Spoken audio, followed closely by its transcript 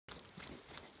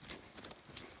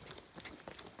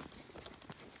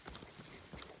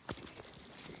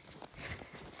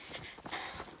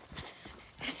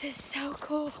This is so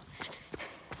cool.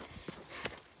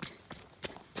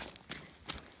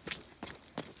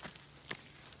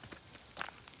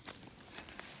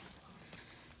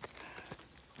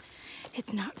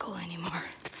 It's not cool anymore.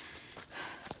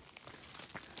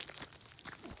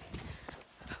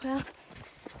 Well,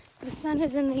 the sun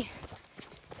is in the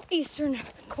eastern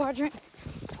quadrant,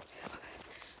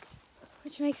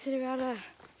 which makes it about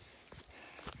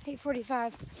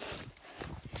 8:45.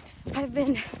 I've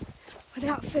been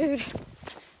without food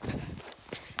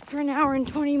for an hour and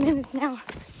 20 minutes now.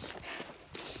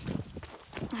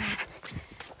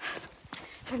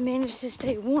 I've managed to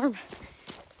stay warm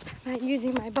by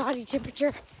using my body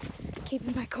temperature,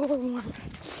 keeping my core warm.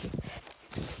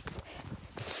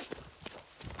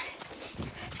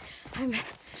 I'm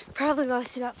probably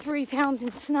lost about 3 pounds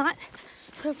in snot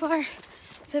so far,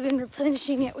 so I've been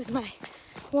replenishing it with my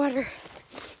water.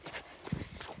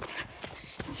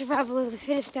 Survival of the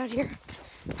fittest out here.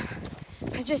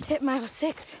 I just hit mile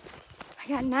 6. I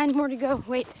got 9 more to go.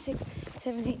 Wait, 6,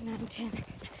 7, 8, 9, 10,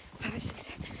 5, 6,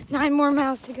 7, 9 more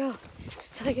miles to go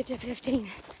till I get to 15.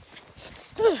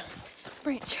 Ugh,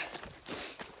 branch.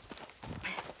 This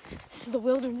is the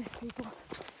wilderness, people.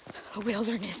 A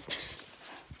wilderness.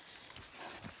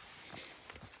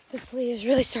 The sleet is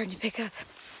really starting to pick up.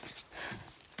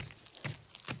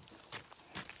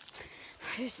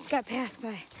 I just got passed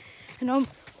by an old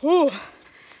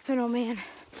man.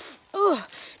 Oh,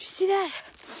 did you see that?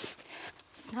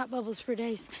 Snot bubbles for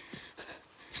days.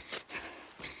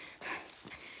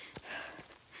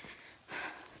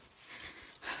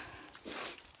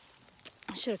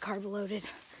 I should have carb loaded.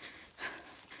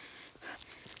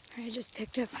 I just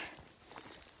picked up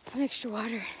some extra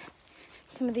water.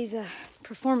 Some of these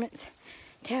performance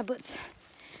tablets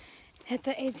at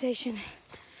the aid station.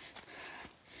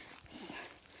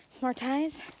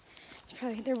 Smartize.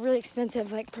 They're really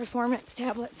expensive, like performance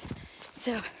tablets.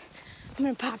 So I'm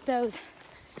gonna pop those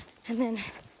and then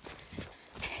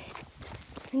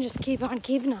just keep on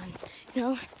keeping on. You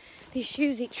know, these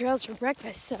shoes eat trails for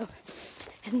breakfast, so,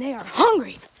 and they are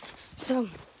hungry. So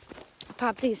I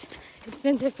pop these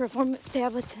expensive performance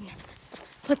tablets and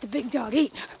let the big dog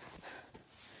eat.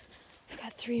 I've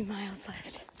got 3 miles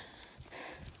left.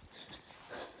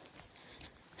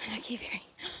 And I keep hearing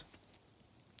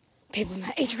people in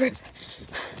my age group.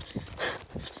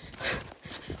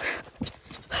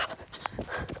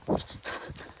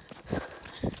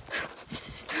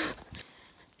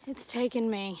 It's taken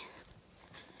me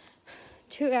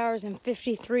 2 hours and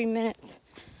 53 minutes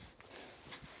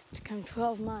to come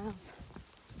 12 miles.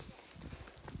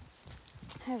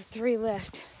 I have 3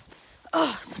 left.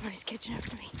 Oh, somebody's catching up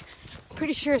to me. I'm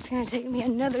pretty sure it's gonna take me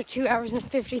another 2 hours and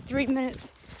 53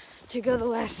 minutes to go the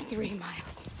last 3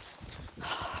 miles.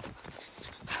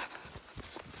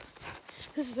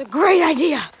 This is a great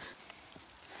idea.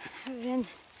 I've been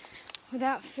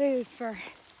without food for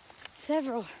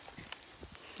several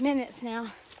minutes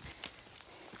now.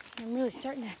 I'm really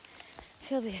starting to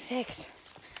feel the effects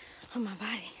on my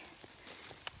body.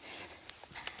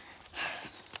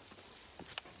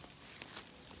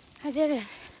 I did it.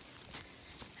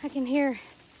 I can hear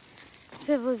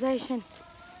civilization.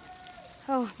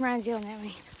 Oh, Ryan's yelling at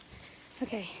me.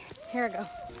 Okay, here I go.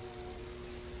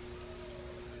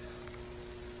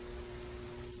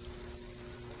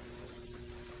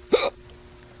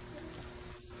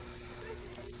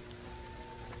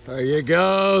 There you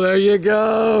go, there you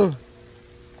go.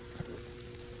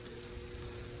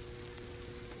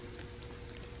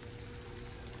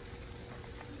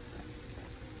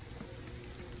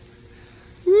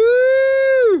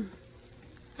 Woo!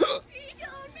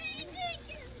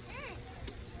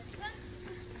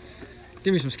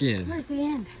 Give me some skin. Where's the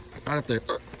end? Right up there.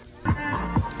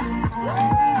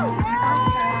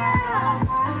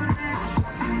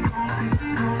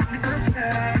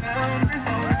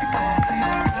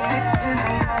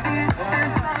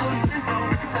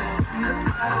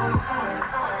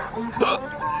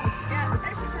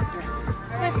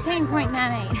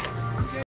 15.98.